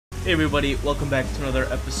Hey everybody, welcome back to another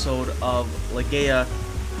episode of Legaia.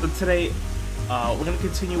 So today, we're going to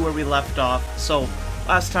continue where we left off. So,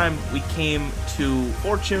 last time we came to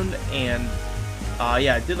Phorchoon and,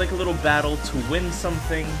 yeah, did like a little battle to win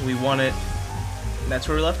something. We won it, and that's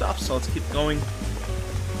where we left off, so let's keep going.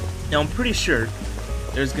 Now, I'm pretty sure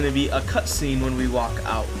there's going to be a cutscene when we walk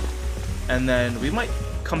out, and then we might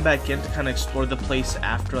come back in to kind of explore the place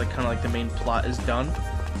after, like, kind of like the main plot is done.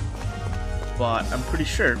 But I'm pretty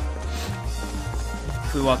sure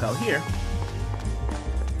if we walk out here,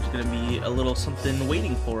 there's gonna be a little something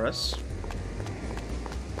waiting for us.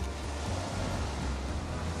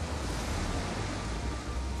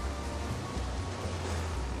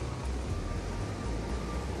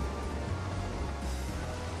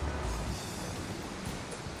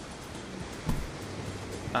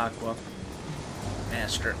 Aqua.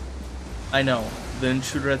 Master. I know. The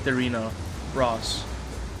intruder at the arena. Ross.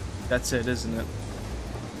 That's it, isn't it?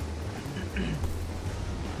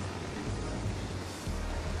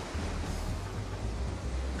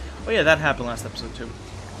 Oh yeah, that happened last episode too.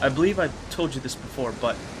 I believe I told you this before,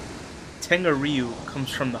 but Tenga Ryu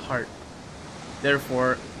comes from the heart.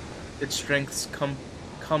 Therefore, its strength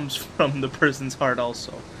comes from the person's heart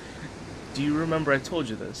also. Do you remember I told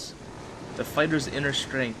you this? The fighter's inner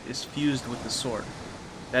strength is fused with the sword.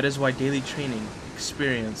 That is why daily training,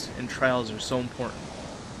 experience, and trials are so important.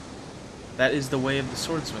 That is the way of the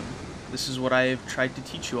swordsman. This is what I have tried to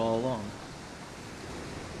teach you all along.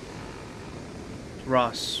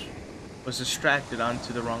 Ross was distracted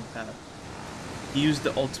onto the wrong path. He used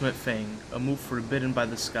the Ultimate Fang, a move forbidden by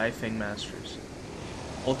the Sky Fang Masters.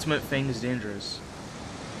 Ultimate Fang is dangerous.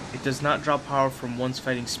 It does not draw power from one's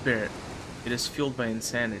fighting spirit. It is fueled by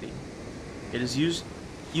insanity. Use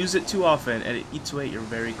it too often and it eats away at your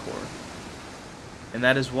very core. And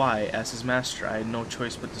that is why, as his master, I had no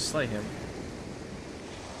choice but to slay him.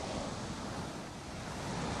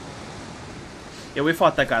 Yeah, we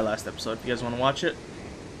fought that guy last episode. If you guys want to watch it,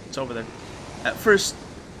 it's over there. At first,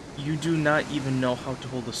 you do not even know how to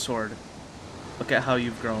hold a sword. Look at how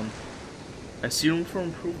you've grown. I see room for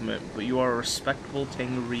improvement, but you are a respectable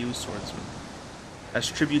Tenga Ryu swordsman.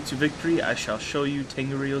 As tribute to victory, I shall show you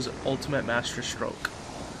Tenga Ryu's ultimate master stroke.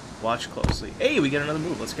 Watch closely. Hey, we get another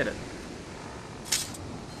move. Let's get it.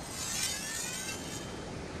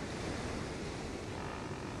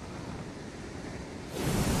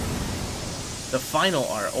 The final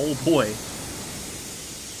art. Oh boy.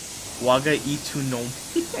 Waga Itu no.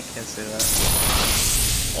 I can't say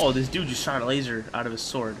that. Oh, this dude just shot a laser out of his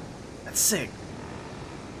sword. That's sick.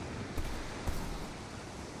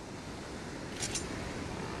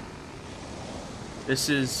 This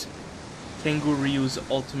is Tenga Ryu's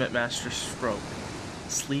ultimate master stroke.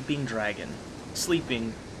 Sleeping dragon.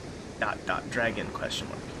 Sleeping ... dragon ?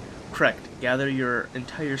 Correct. Gather your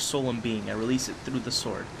entire soul and being and release it through the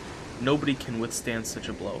sword. Nobody can withstand such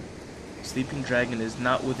a blow. Sleeping Dragon is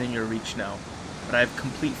not within your reach now, but I have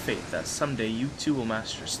complete faith that someday you too will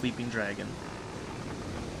master Sleeping Dragon.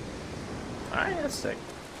 Alright, that's sick.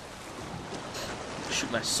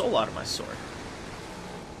 Shoot my soul out of my sword.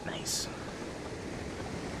 Nice.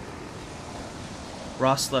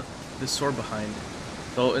 Ross left the sword behind.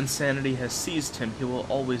 Though insanity has seized him, he will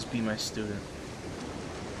always be my student.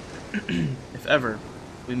 If ever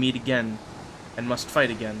we meet again and must fight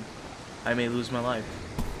again, I may lose my life.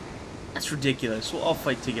 That's ridiculous. We'll all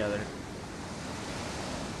fight together.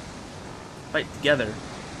 Fight together.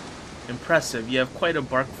 Impressive. You have quite a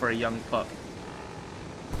bark for a young pup.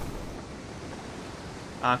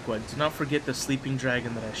 Aqua, do not forget the sleeping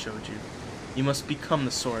dragon that I showed you. You must become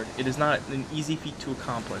the sword. It is not an easy feat to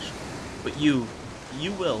accomplish, but you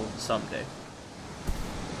will someday.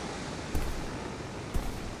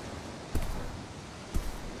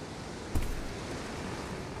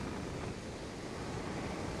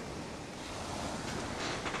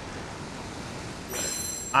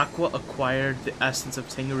 Aqua acquired the essence of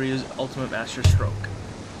Tenga Ryu's ultimate master stroke.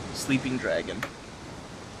 Sleeping Dragon.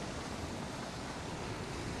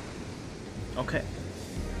 Okay.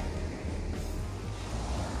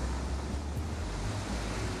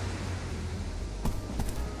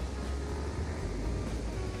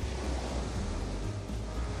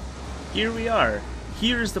 Here we are.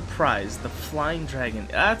 Here is the prize, the flying dragon.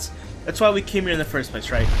 That's why we came here in the first place,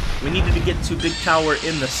 right? We needed to get to Big Tower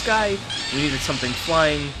in the sky. We needed something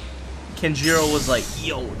flying. Kenjiro was like,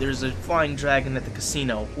 yo, there's a flying dragon at the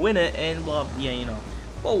casino. Win it, and well, yeah, you know.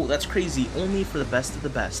 Whoa, that's crazy. Only for the best of the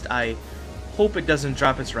best. I hope it doesn't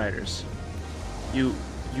drop its riders. You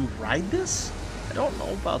ride this? I don't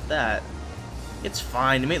know about that. It's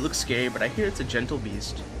fine. It may look scary, but I hear it's a gentle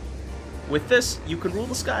beast. with this, you can rule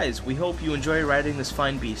the skies. We hope you enjoy riding this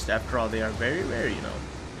fine beast. After all, they are very rare, you know.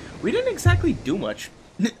 We didn't exactly do much.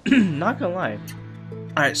 Not gonna lie.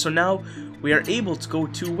 Alright, so now we are able to go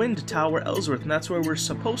to Wind Tower Ellsworth, and that's where we're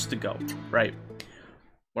supposed to go. Right.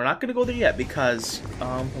 We're not gonna go there yet because,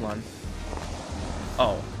 hold on.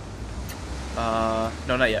 Oh.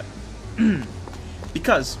 No, not yet.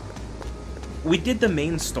 Because we did the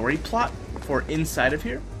main story plot for inside of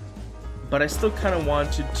here, but I still kind of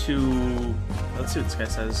wanted to... Let's see what this guy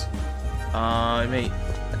says.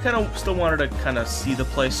 I kind of still wanted to kind of see the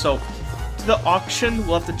place. So, to the auction,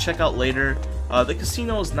 we'll have to check out later. The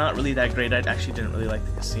casino is not really that great. I actually didn't really like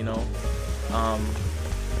the casino.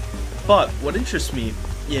 But what interests me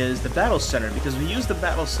is the battle center, because we use the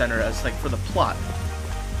battle center as like for the plot.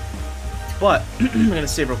 But I'm gonna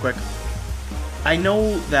save real quick. I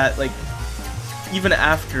know that like even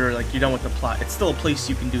after like you're done with the plot, it's still a place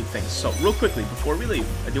you can do things. So real quickly before we leave,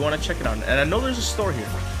 I do want to check it out. And I know there's a store here.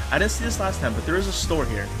 I didn't see this last time, but there is a store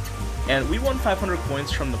here. And we won 500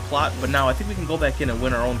 coins from the plot, but now I think we can go back in and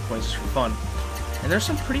win our own coins just for fun. And there's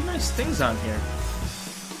some pretty nice things on here.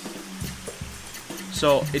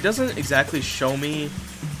 So it doesn't exactly show me.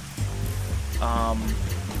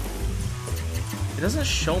 It doesn't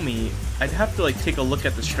show me. I'd have to like take a look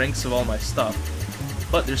at the strengths of all my stuff.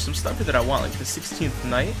 But there's some stuff here that I want, like the 16th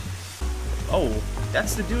Knight. Oh,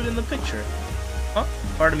 that's the dude in the picture. Huh?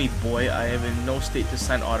 Pardon me, boy. I am in no state to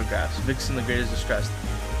sign autographs. Vixen the Great is distressed.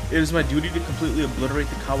 It is my duty to completely obliterate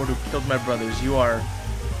the coward who killed my brothers. You are...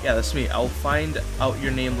 Yeah, that's me. I'll find out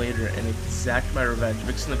your name later and exact my revenge.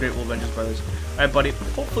 Vixen the Great will avenge his brothers. Alright, buddy.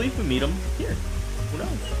 Hopefully we meet him here. Who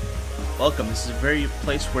knows? Welcome. This is a very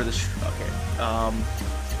place where this... Okay.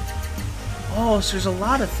 Oh, so there's a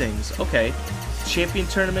lot of things. Okay. Champion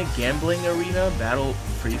tournament, gambling arena, battle,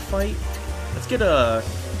 free fight. Let's get a...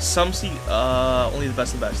 only the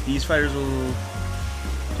best of the best. These fighters will...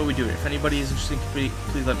 That's what we do here. If anybody is interested,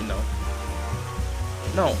 please let me know.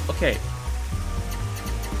 No, okay.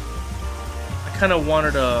 I kind of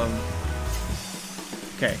wanted to...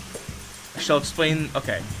 Okay. I shall explain...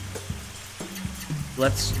 Okay.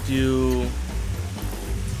 Let's do...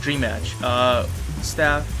 Dream match.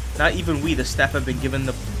 Staff. Not even we, the staff, have been given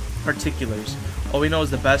the particulars. All we know is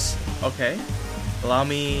the best... Okay. Allow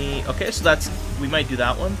me... Okay, so that's... We might do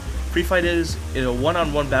that one. Free fight is a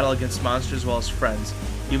one-on-one battle against monsters as well as friends.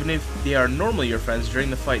 Even if they are normally your friends, during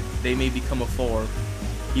the fight, they may become a foe.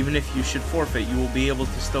 Even if you should forfeit, you will be able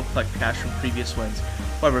to still collect cash from previous wins.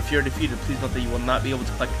 However, if you are defeated, please note that you will not be able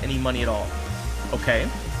to collect any money at all. Okay.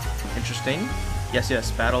 Interesting.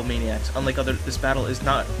 Yes, battle maniacs. Unlike this battle is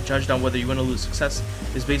not judged on whether you win or lose. Success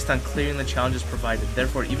is based on clearing the challenges provided.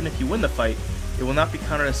 Therefore, even if you win the fight, it will not be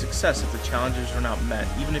counted as success if the challenges are not met.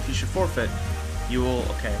 Even if you should forfeit, you will...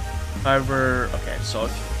 Okay. However, okay, so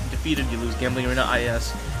if you're defeated, you lose. Gambling Arena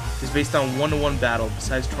IS is based on one-to-one battle.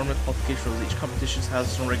 Besides tournament qualification rules, each competition has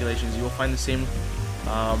its own regulations. You will find the same...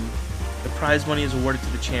 the prize money is awarded to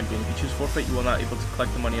the champion. If you choose forfeit, you will not be able to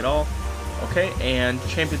collect the money at all. Okay, and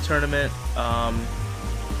champion tournament,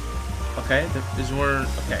 okay, this is where,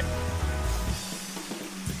 okay.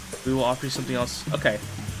 We will offer you something else. Okay,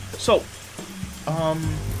 so,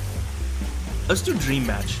 let's do dream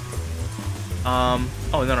match. Oh,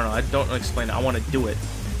 no, I don't explain it. I want to do it.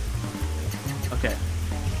 Okay.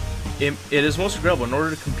 It is most regrettable. In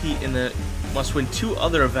order to compete in the, must win 2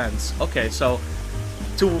 other events. Okay, so,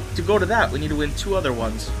 to go to that, we need to win 2 other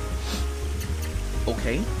ones.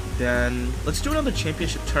 Okay. Then let's do another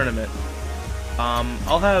championship tournament.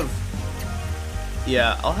 I'll have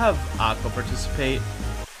Aqua participate.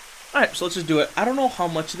 Alright, so let's just do it. I don't know how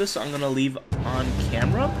much of this I'm gonna leave on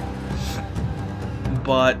camera,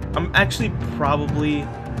 but I'm actually probably...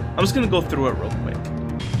 I'm just gonna go through it real quick.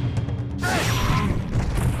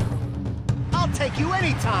 I'll take you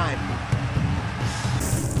anytime.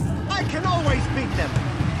 I can always beat them.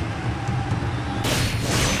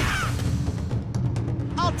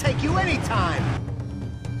 I'll take you anytime.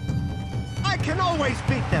 I can always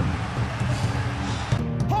beat them.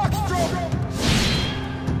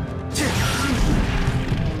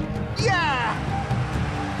 Yeah!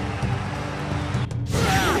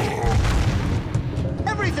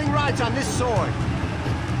 Everything rides on this sword.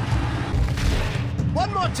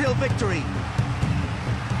 One more till victory.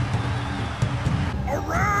 A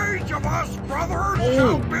rage of us, brothers.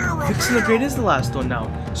 Oh, Vixen the Great is the last one now.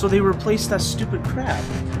 So they replaced that stupid crab.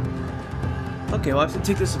 Okay, well I have to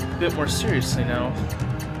take this a bit more seriously now.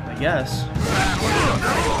 I guess. I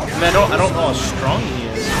mean, I don't know how strong he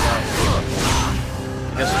is.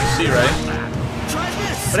 I guess we'll see, right?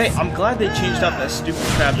 But hey, I'm glad they changed out that stupid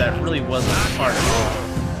crab that really wasn't part of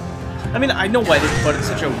it. I mean, I know why they put it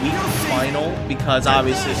such a weak final, because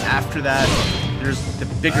obviously after that, there's the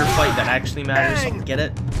bigger fight that actually matters, so I get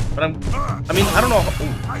it. But I mean, I don't know.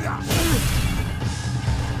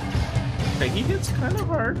 Okay, he hits kind of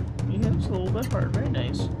hard. He hits a little bit hard. Very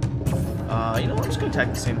nice. You know what? I'm just gonna attack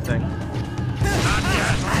the same thing.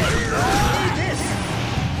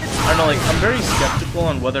 I don't know, like, I'm very skeptical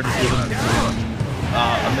on whether to give him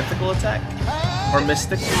a mythical attack or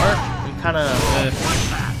mystic art.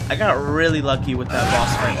 I got really lucky with that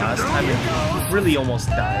boss fight last time and really almost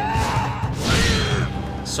died.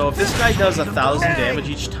 So if this guy does 1,000 damage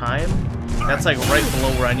each time, that's like right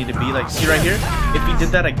below where I need to be. Like, see right here? If he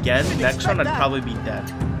did that again, next round I'd probably be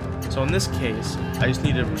dead. So in this case, I just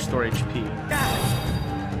need to restore HP.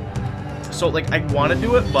 So like, I want to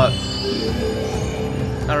do it, but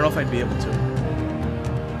I don't know if I'd be able to.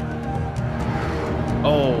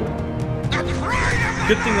 Oh.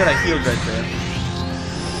 Good thing that I healed right there.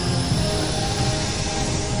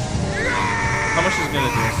 How much is it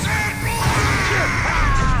gonna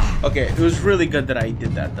do? Okay, it was really good that I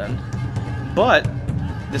did that then. But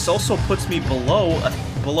this also puts me below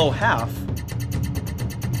half.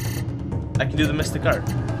 I can do the Mystic Art.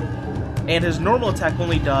 And his normal attack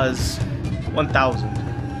only does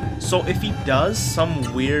 1,000. So if he does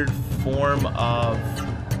some weird form of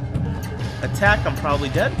attack, I'm probably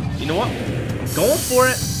dead. You know what? I'm going for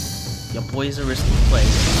it. Your boy's a risky play.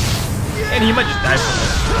 And he might just die from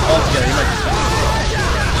this. Altogether, he might just die.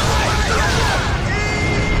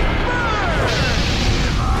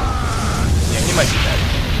 Yeah, he might be dead.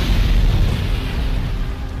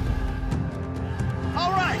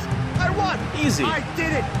 Alright, I won! Easy. I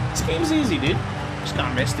did it! This game's easy, dude. Just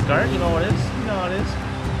gotta miss the guard, you know what it is? You know how it is.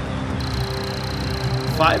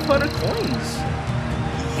 500 coins.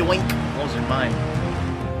 Yoink. Those are mine.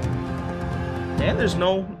 And there's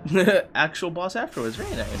no actual boss afterwards.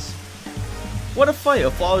 Very nice. What a fight.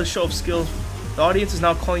 A flawless show of skill. The audience is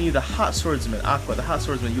now calling you the Hot Swordsman. Aqua, the Hot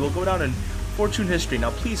Swordsman. You will go down in Phorchoon history.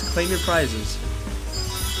 Now please claim your prizes.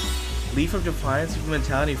 Leaf of Defiance, Leaf of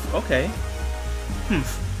Mentality. Okay. The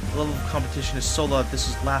level of competition is so low that this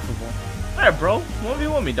is laughable. Alright, bro.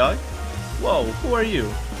 1v1 me, dog. Whoa, who are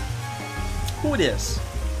you? Who it is?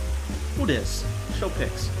 Who this? Show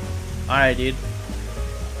pics. Alright, dude.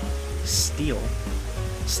 Steel.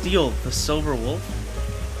 Steel, the Silver Wolf?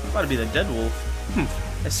 About to be the Dead Wolf.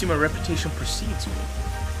 I see my reputation precedes me.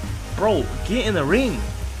 Bro, get in the ring.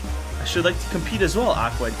 I should like to compete as well,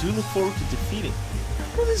 Aqua. I do look forward to defeating.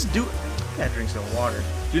 What does this do? I gotta drink some water.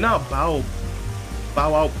 Do not bow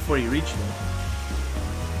out before you reach me.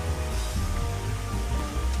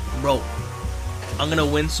 Bro, I'm gonna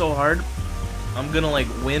win so hard. I'm gonna like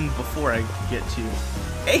win before I get to you.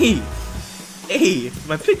 Hey! Hey!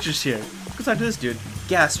 My picture's here. Go talk to this dude.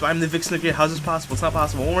 Gasp, I'm the Vixen of Gate. How's this possible? It's not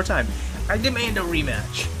possible. One more time. I demand a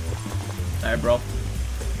rematch. Alright, bro.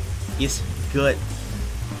 Yes, good.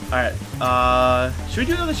 Alright, should we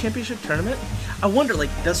do another championship tournament? I wonder,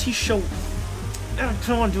 like, does he show... I kind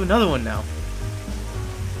of want to do another one now.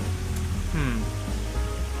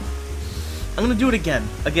 I'm gonna do it again.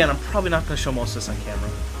 Again, I'm probably not gonna show most of this on camera.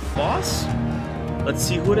 Boss? Let's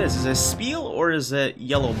see who it is. Is it Spiel or is it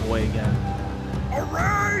Yellow Boy again?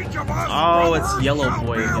 Oh, it's Yellow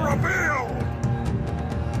Boy again.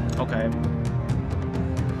 Okay.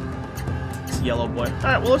 It's Yellow Boy.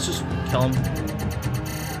 Alright, well, let's just kill him.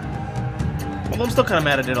 Well, I'm still kind of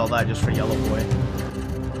mad I did all that just for Yellow Boy.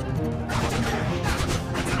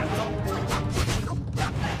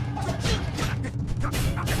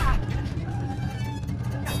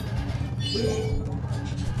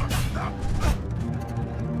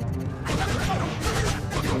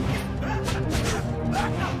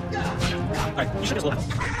 Alright, you should just level.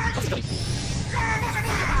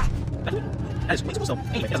 That is way too slow.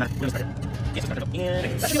 Anyway, it doesn't matter. We're gonna start it. Yes, start it.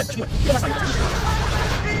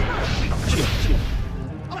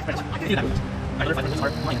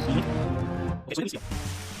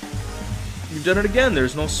 And you've done it again.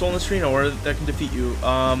 There's no soul in this arena or that can defeat you.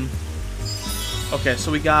 Okay,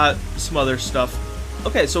 so we got some other stuff.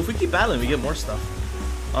 Okay, so if we keep battling, we get more stuff.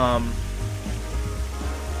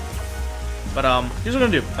 But here's what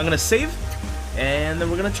I'm gonna do. I'm gonna save, and then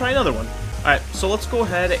we're gonna try another one. Alright, so let's go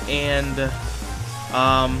ahead and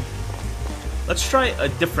let's try a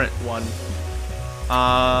different one.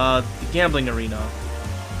 The gambling arena.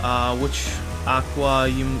 Which Aqua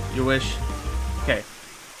you wish? Okay.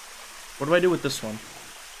 What do I do with this one?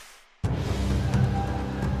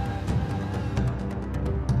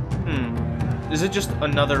 Is it just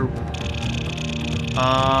another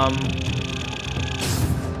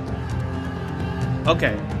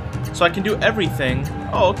okay. So I can do everything.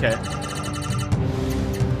 Oh, okay.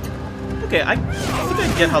 Okay, I think I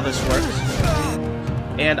get how this works.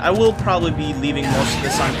 And I will probably be leaving most of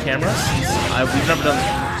this on camera since we've never done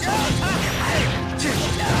this before.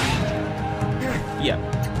 Yeah.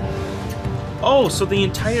 Oh, so the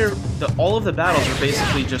entire, all of the battles are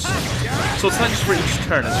basically just, so it's not just for each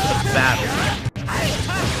turn, it's for the battle.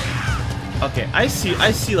 Okay, I see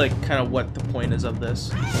like kind of what the point is of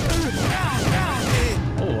this.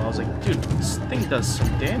 Oh, I was like, dude, this thing does some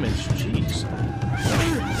damage. Jeez.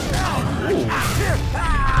 Ooh.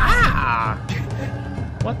 Ah!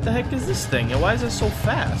 What the heck is this thing? And why is it so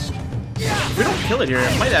fast? If we don't kill it here,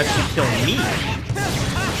 it might actually kill me.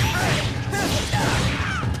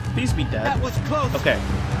 Please be dead. Okay,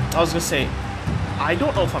 I was gonna say, I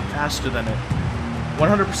don't know if I'm faster than it.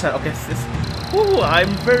 100%. Okay, ooh,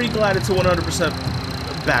 I'm very glad it's a 100%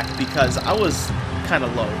 back because I was kind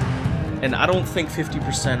of low. And I don't think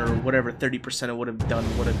 50% or whatever 30% it would have done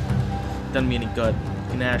me any good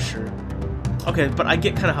in Asher. Okay, but I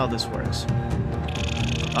get kind of how this works.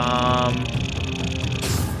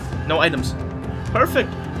 No items.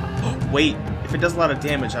 Perfect. Wait, if it does a lot of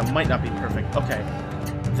damage, I might not be perfect. Okay,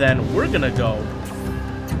 then we're gonna go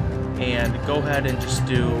and go ahead and just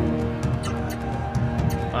do.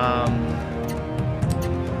 What are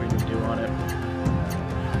we gonna do on it?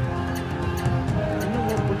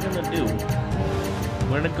 Do.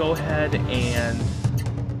 We're gonna go ahead and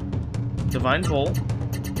Divine Bolt,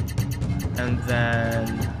 and then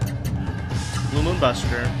Blue Moon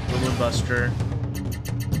Buster.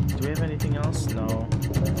 Do we have anything else? No.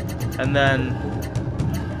 And then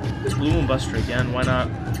just Blue Moon Buster again. Why not?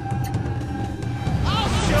 I'll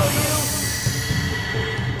show you.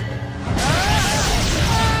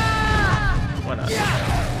 Why not?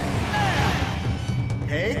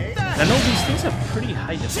 Hey. I know these things have pretty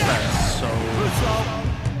high defense, so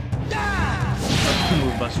I've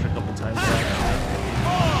moved Buster a couple times actually.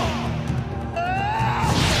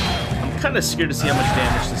 I'm kind of scared to see how much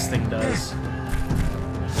damage this thing does.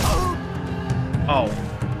 Oh,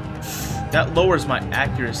 that lowers my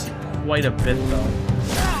accuracy quite a bit though.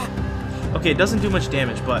 Okay, it doesn't do much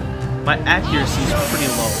damage, but my accuracy is pretty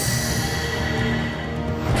low.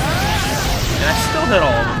 And I still hit all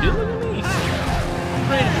of them, dude. Look at me. I'm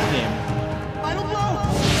great at this game.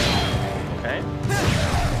 Okay.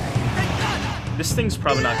 This thing's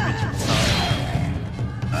probably not gonna be too tough.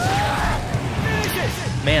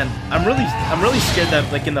 Man, I'm really scared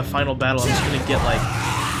that like in the final battle I'm just gonna get like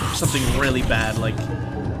something really bad, like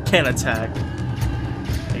can't attack.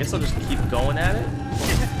 I guess I'll just keep going at it.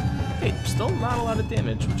 Hey, still not a lot of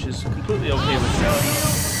damage, which is completely okay with me.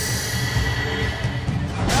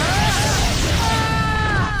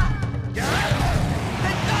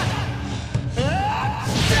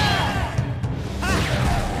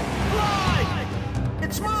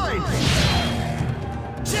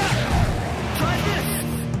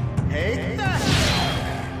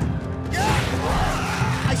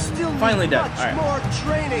 Finally dead. Alright. More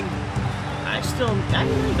training. I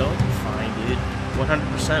really don't find it.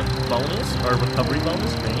 100% bonus or recovery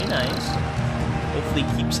bonus. Very nice. Hopefully it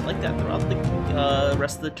keeps it like that throughout the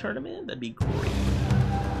rest of the tournament. That'd be great.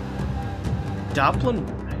 Doppler.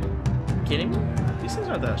 Kidding me? These things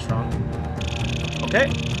aren't that strong. Okay.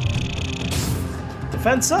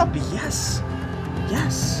 Defense up. Yes.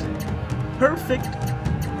 Yes. Perfect.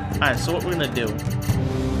 Alright, so what we're gonna do?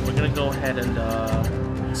 We're gonna go ahead and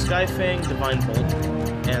Sky Fang, Divine Bolt,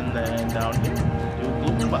 and then down here, do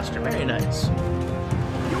Blue Moon Buster. Very nice.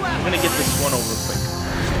 I'm gonna get this one over quick.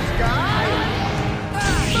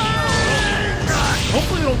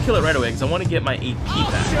 Hopefully we don't kill it right away, because I want to get my AP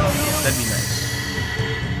back. That'd be nice.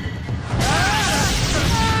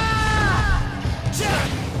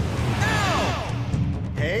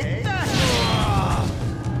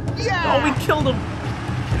 Oh, we killed him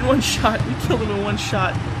in one shot. We killed him in one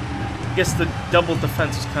shot. I guess the double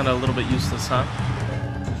defense is kind of a little bit useless, huh?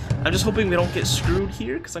 I'm just hoping we don't get screwed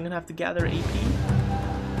here, because I'm going to have to gather AP.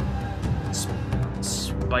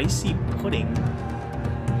 Spicy pudding.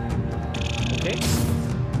 Okay.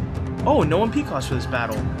 Oh, no MP cost for this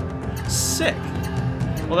battle. Sick.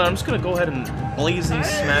 Well, then I'm just going to go ahead and blazing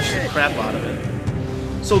smash the crap out of it.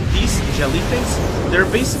 So these jelly things, they're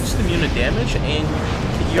basically just immune to damage, and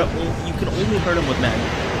you can only hurt them with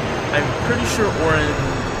magic. I'm pretty sure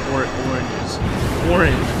Origins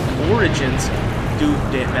do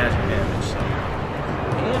magic damage, so.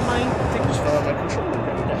 And my thing just fell out of my controller.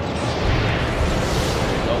 There we go.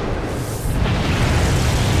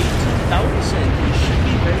 18,000. We should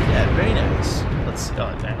be very dead. Very nice. Let's see. Oh,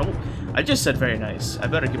 I hope. I just said very nice. I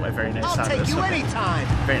better get my very nice out of this. I'll take you anytime.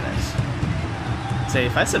 Very nice. Say,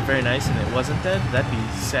 if I said very nice and it wasn't dead, that'd be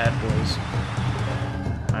sad, boys.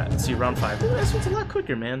 Alright, let's see, round 5. This one's a lot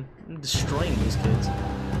quicker, man. I'm destroying these kids.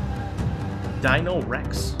 Dino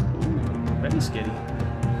Rex. Very skitty.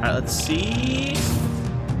 Alright, let's see.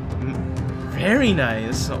 Very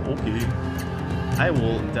nice. Okay. I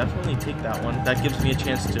will definitely take that one. That gives me a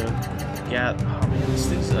chance to get... Oh man, this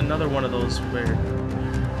thing's another one of those where...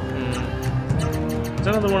 It's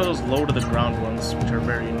another one of those low to the ground ones, which are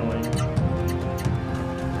very annoying.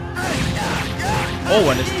 Oh,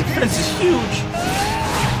 and its defense is huge!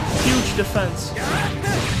 Huge defense.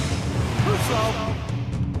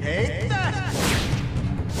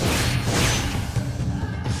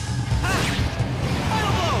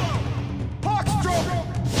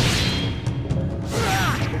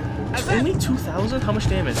 Only 2,000? How much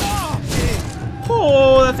damage?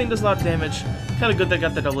 Oh, that thing does a lot of damage. Kind of good that I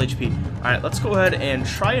got the double HP. Alright, let's go ahead and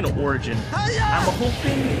try an Origin. I'm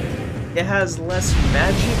hoping it has less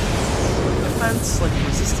magic defense, like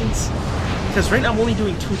resistance. Because right now I'm only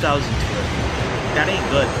doing 2,000 to it. That ain't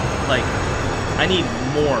good. Like, I need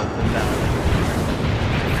more than that.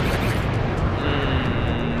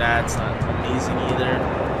 That's not amazing either.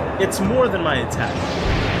 It's more than my attack.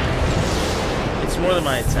 It's more than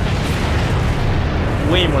my attack.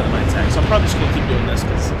 Way more than my attack. So I'm probably just going to keep doing this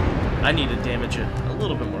because I need to damage it a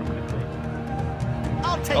little bit more quickly.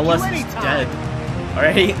 Unless it's dead.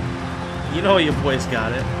 Alright? You know your boy's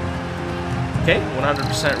got it. Okay,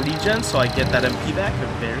 100% regen, so I get that MP back.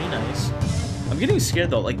 Very nice. I'm getting scared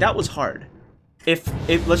though. Like, that was hard. If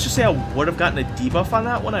let's just say I would have gotten a debuff on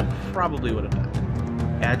that one, I probably would have had.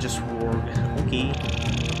 Yeah, just roared. Okay.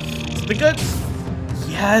 Something good?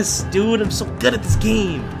 Yes, dude, I'm so good at this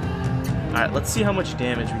game. Alright, let's see how much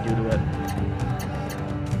damage we do to it.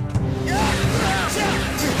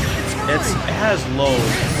 It has low.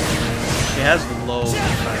 It has low, which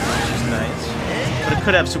is nice. But it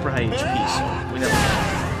could have super high HP, so we never know.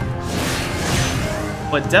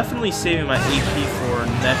 But definitely saving my AP for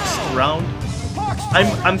next round.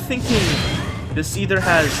 I'm thinking this either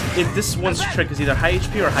has, if this one's trick is either high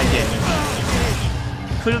HP or high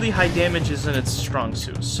damage. Clearly high damage isn't its strong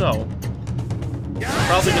suit, so I'm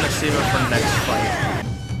probably gonna save it for next fight.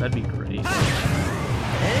 That'd be great.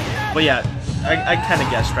 But yeah, I kind of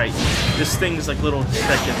guessed right. This thing's like little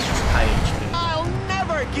trick is just high HP. I'll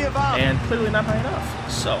never give up. And clearly not high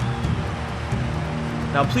enough. So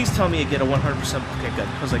now please tell me I get a 100%. Okay, good.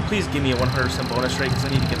 I was like, please give me a 100% bonus rate because I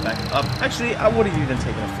need to get back up. Actually, I would have even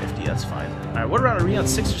taken a 50. That's fine. All right, what round are we on?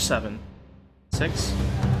 6 or 7? 6.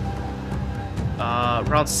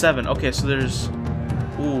 Round 7. Okay, so there's.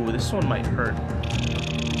 Ooh, this one might hurt.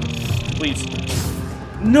 Please.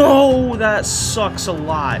 No, that sucks a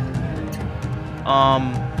lot.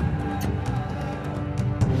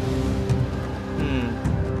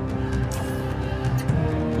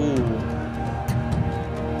 Ooh.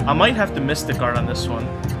 I might have to Mystic Guard on this one.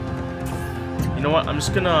 You know what? I'm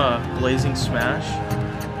just gonna Blazing Smash.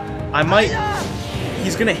 I might.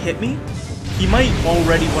 He's gonna hit me. He might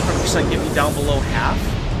already 100% get me down below half.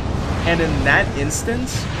 And in that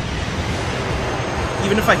instance,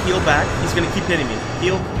 even if I heal back, he's gonna keep hitting me.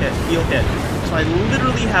 Heal, hit, heal, hit. So I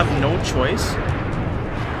literally have no choice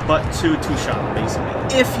but to two-shot,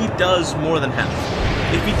 basically. If he does more than half.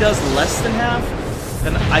 If he does less than half,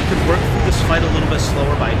 then I could work through this fight a little bit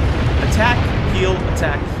slower by attack, heal,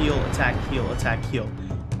 attack, heal, attack, heal, attack, heal.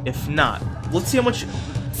 If not, let's see how much...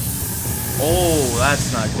 Oh,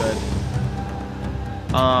 that's not good.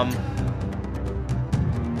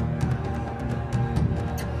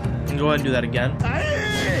 Can go ahead and do that again.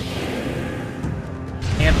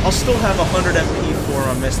 And I'll still have 100 MP for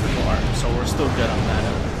a mystical arm, so we're still good on that.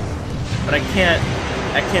 But I can't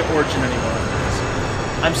Origin anymore.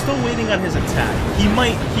 I'm still waiting on his attack. He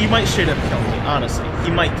might straight up kill me, honestly.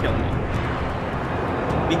 He might kill me.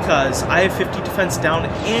 Because I have 50 defense down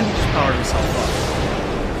and he just powered himself up.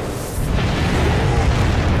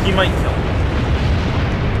 He might kill me.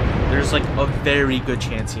 There's like a very good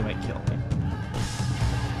chance he might kill me.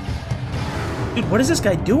 Dude, what is this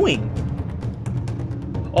guy doing?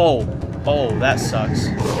 Oh, that sucks.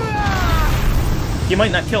 He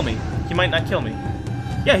might not kill me. He might not kill me.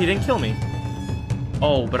 Yeah, he didn't kill me.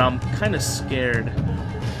 Oh, but I'm kind of scared.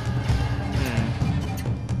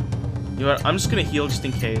 You know what? I'm just gonna heal just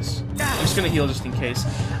in case.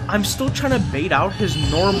 I'm still trying to bait out his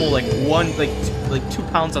normal like 2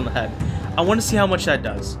 pounds on the head. I want to see how much that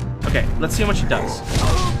does. Okay, let's see how much it does.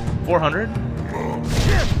 400.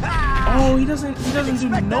 Oh, he doesn't do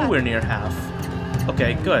nowhere near half.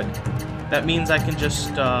 Okay, good. That means I can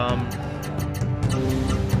just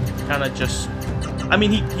kind of just. I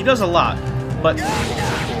mean, he does a lot, but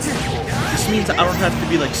this means I don't have to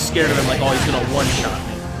be like scared of him. Like, oh, he's gonna one-shot me.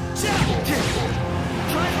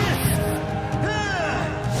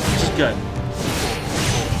 good.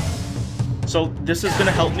 So this is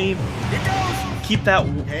gonna help me keep that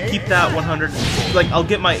 100. Like, I'll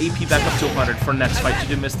get my AP back up to 100 for next fight to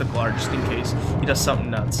do Mystical just in case he does something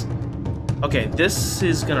nuts. Okay, this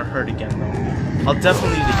is gonna hurt again though. I'll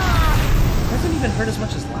definitely need to. It doesn't even hurt as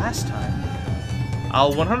much as last time.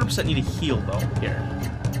 I'll 100% need a heal though. Here,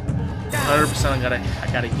 100% I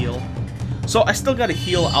gotta heal. So I still gotta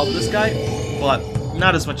heal out this guy, but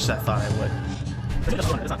not as much as I thought I would.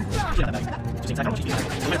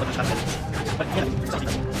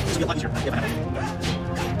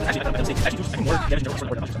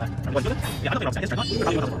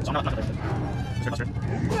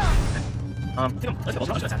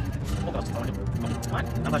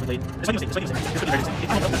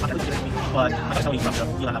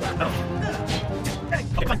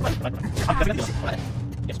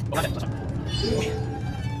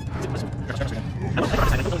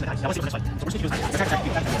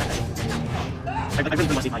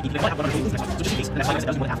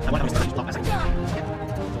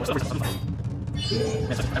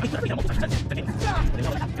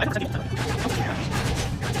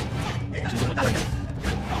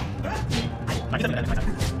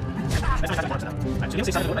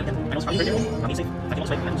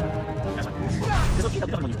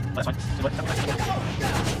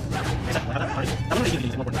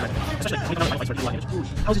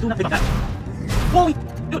 How's he doing that? Holy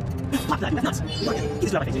dude, block that. That's nuts.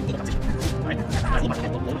 He's doing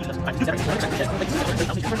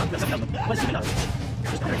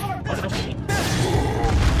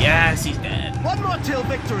Yes, he's dead. One more till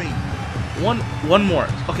victory. One more.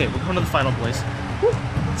 Okay, we're going to the final, boys. Woo.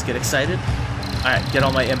 Let's get excited. Alright, get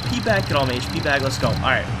all my MP back, get all my HP back, let's go.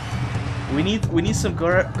 Alright. We need some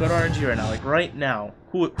good RNG right now, like right now.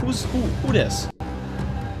 Who this?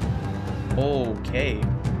 Okay.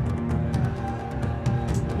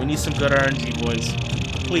 We need some good RNG, boys.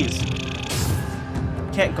 Please.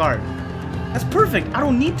 Can't guard. That's perfect. I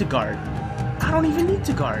don't need to guard. I don't even need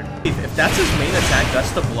to guard. If that's his main attack,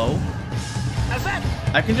 that's the blow.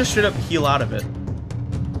 I can just straight up heal out of it.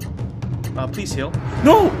 Please heal.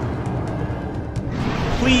 No!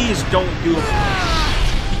 Please don't do it.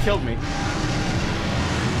 He killed me.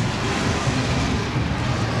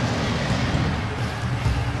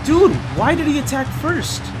 Dude, why did he attack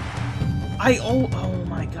first? Oh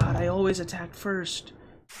my god, I always attack first.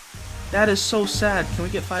 That is so sad. Can we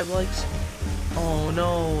get 5 likes? Oh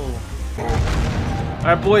no.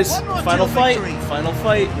 Alright boys, final fight. Final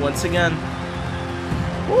fight once again.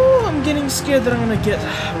 Ooh, I'm getting scared that I'm gonna get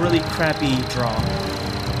a really crappy draw.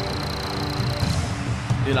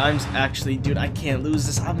 Dude, dude, I can't lose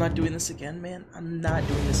this. I'm not doing this again, man. I'm not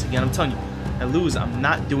doing this again. I'm telling you, I lose, I'm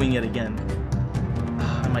not doing it again.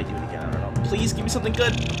 I might do it again, I don't know. Please give me something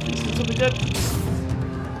good. Please give me something good.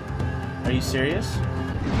 Are you serious?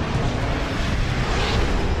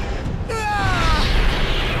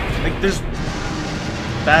 Like, there's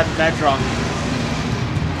bad draw.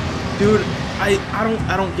 Dude,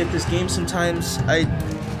 I don't get this game sometimes. I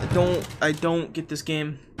don't get this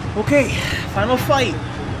game. Okay, final fight.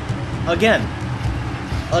 Again.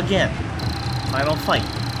 Final fight.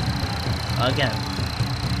 Again.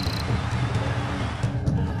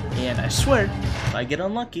 And I swear, if I get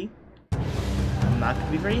unlucky, I'm not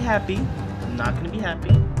gonna be very happy. I'm not gonna be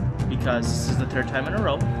happy because this is the 3rd time in a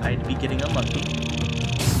row I'd be getting unlucky.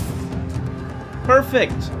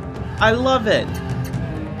 Perfect. I love it.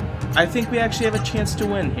 I think we actually have a chance to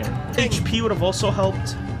win here. HP would have also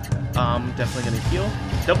helped. Definitely gonna heal.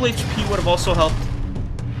 Double HP would have also helped.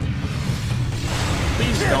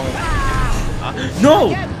 Please don't.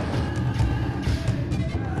 No!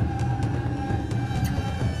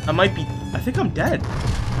 I think I'm dead.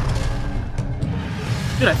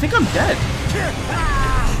 Dude, I think I'm dead.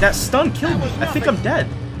 That stun killed me. I think I'm dead.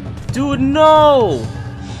 Dude, no!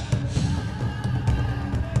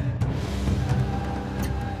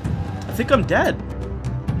 I think I'm dead.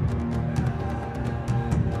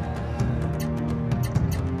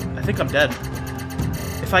 I think I'm dead.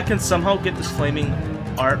 If I can somehow get this flaming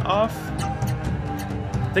art off,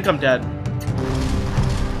 I think I'm dead.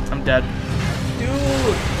 I'm dead.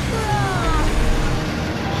 Dude!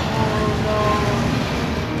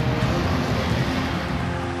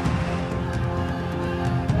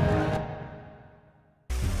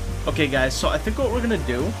 Okay guys, so I think what we're gonna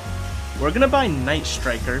do, we're gonna buy Night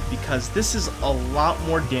Striker because this is a lot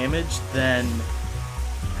more damage than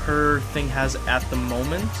her thing has at the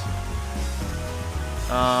moment.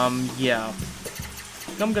 Yeah.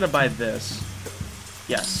 I'm gonna buy this.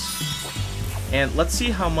 Yes. And let's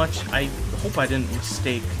see how much. I hope I didn't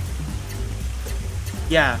mistake.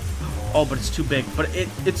 Yeah. Oh, but it's too big. But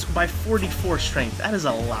it's by 44 strength. That is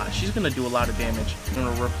a lot. She's gonna do a lot of damage. I'm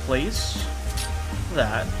gonna replace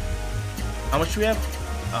that. How much do we have?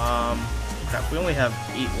 Crap, we only have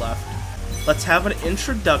 8 left. Let's have an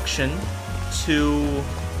introduction to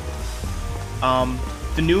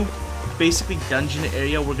the new basically dungeon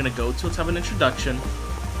area we're gonna go to. Let's have an introduction.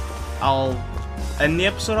 I'll end the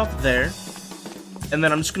episode off there, and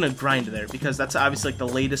then I'm just gonna grind there because that's obviously like the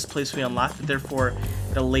latest place we unlocked, therefore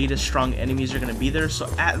the latest strong enemies are gonna be there. So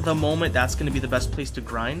at the moment, that's gonna be the best place to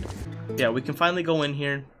grind. Yeah, we can finally go in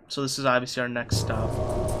here. So this is obviously our next stop.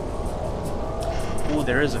 Oh,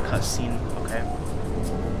 there is a cutscene. Okay.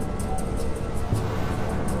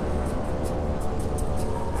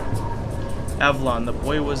 Avalon, the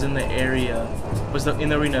boy was in the area, in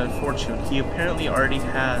the arena in Phorchoon. He apparently already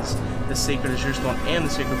has the Sacred Azure Stone and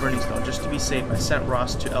the Sacred Burning Stone. Just to be safe, I sent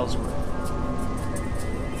Ross to Ellsworth.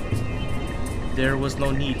 There was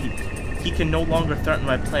no need. He can no longer threaten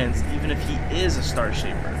my plans, even if he is a Star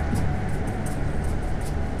Shaper.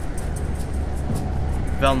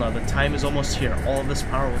 Velna, the time is almost here. All of this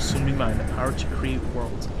power will soon be mine. The power to create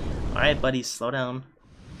worlds. Alright, buddies, slow down.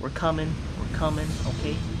 We're coming,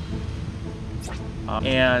 okay?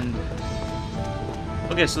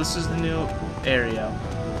 Okay, so this is the new area.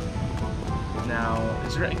 Now,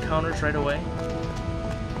 is there encounters right away?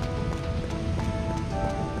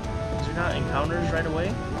 Is there not encounters right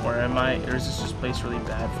away? Or is this just place really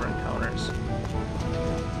bad for encounters?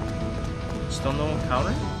 Still no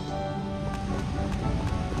encounter?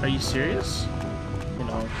 Are you serious? You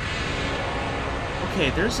know.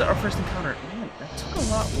 Okay, there's our first encounter. Man, that took a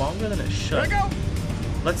lot longer than it should. There we go.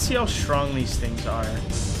 Let's see how strong these things are.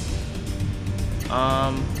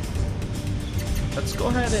 Let's go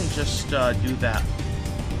ahead and just do that.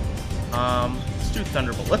 Let's do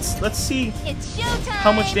Thunderbolt. Let's see It's showtime.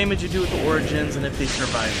 how much damage you do with the Origins and if they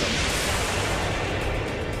survive them.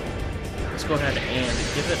 Let's go ahead and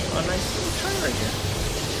give it a nice little try right here.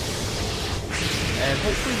 And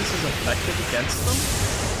hopefully this is effective against them.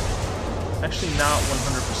 Actually not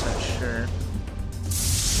 100% sure.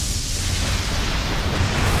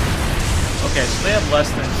 Okay, so they have less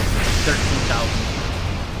than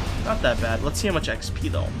 13,000. Not that bad. Let's see how much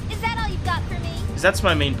XP though. Is that all you've got for me? Because that's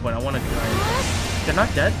my main point. I want to grind. They're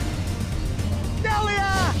not dead?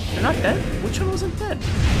 Legaia! They're not dead? Which one wasn't dead?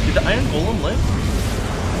 Did the Iron Golem live?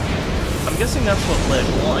 I'm guessing that's what lived.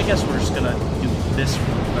 Well, I guess we're just gonna do this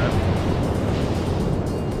real quick.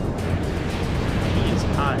 He is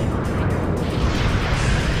high.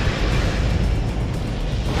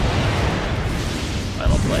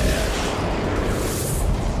 Final Blast.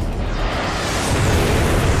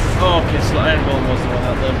 Oh, okay, so the Iron Golem was the one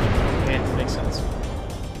that lived. Okay, makes sense.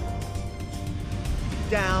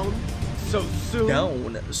 Down so soon.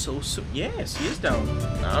 Down so soon. Yes, he is down.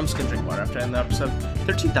 I'm just gonna drink water after I end the episode.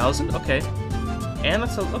 13,000? Okay. And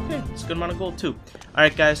that's okay. It's a good amount of gold too.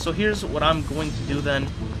 Alright guys, so here's what I'm going to do then.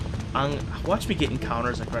 Watch me get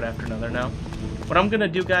encounters like right after another now. What I'm gonna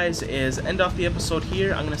do guys is end off the episode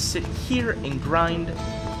here. I'm gonna sit here and grind.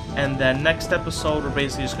 And then next episode, we're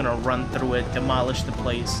basically just going to run through it, demolish the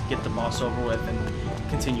place, get the boss over with, and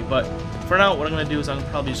continue. But for now, what I'm going to do is I'm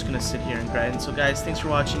probably just going to sit here and grind. So guys, thanks for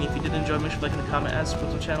watching. If you did enjoy, make sure to like and comment, and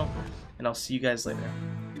subscribe to the channel. And I'll see you guys later.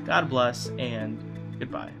 God bless, and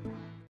goodbye.